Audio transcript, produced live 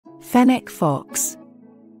Fennec fox.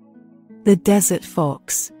 The desert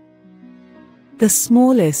fox. The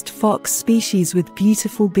smallest fox species with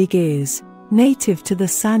beautiful big ears, native to the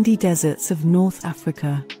sandy deserts of North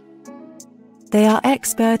Africa. They are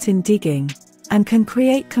expert in digging, and can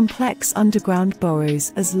create complex underground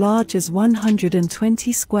burrows as large as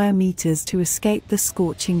 120 square meters to escape the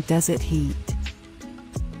scorching desert heat.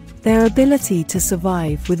 Their ability to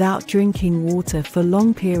survive without drinking water for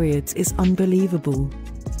long periods is unbelievable.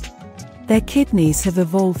 Their kidneys have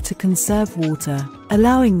evolved to conserve water,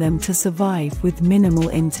 allowing them to survive with minimal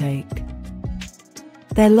intake.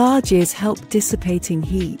 Their large ears help dissipating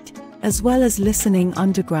heat, as well as listening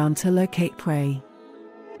underground to locate prey.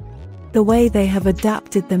 The way they have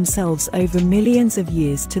adapted themselves over millions of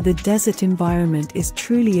years to the desert environment is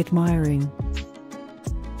truly admiring.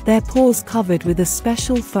 Their paws covered with a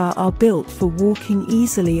special fur are built for walking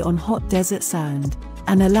easily on hot desert sand,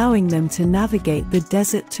 and allowing them to navigate the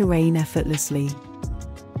desert terrain effortlessly.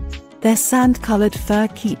 Their sand-colored fur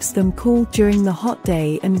keeps them cool during the hot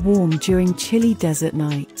day and warm during chilly desert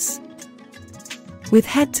nights. With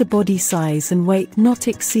head-to-body size and weight not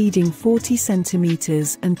exceeding 40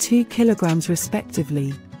 centimeters and 2 kilograms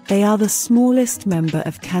respectively, they are the smallest member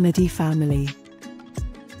of canidae family.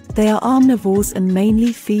 They are omnivores and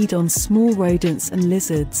mainly feed on small rodents and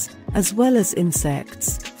lizards, as well as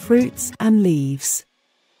insects, fruits, and leaves.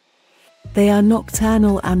 They are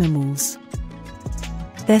nocturnal animals.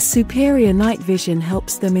 Their superior night vision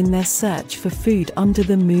helps them in their search for food under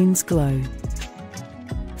the moon's glow.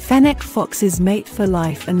 Fennec foxes mate for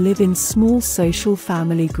life and live in small social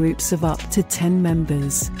family groups of up to 10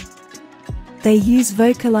 members. They use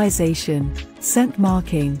vocalization, scent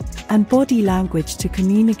marking, and body language to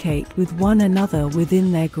communicate with one another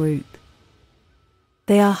within their group.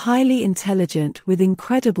 They are highly intelligent with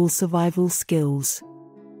incredible survival skills.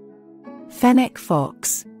 Fennec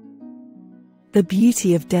fox. The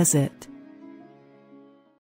beauty of desert.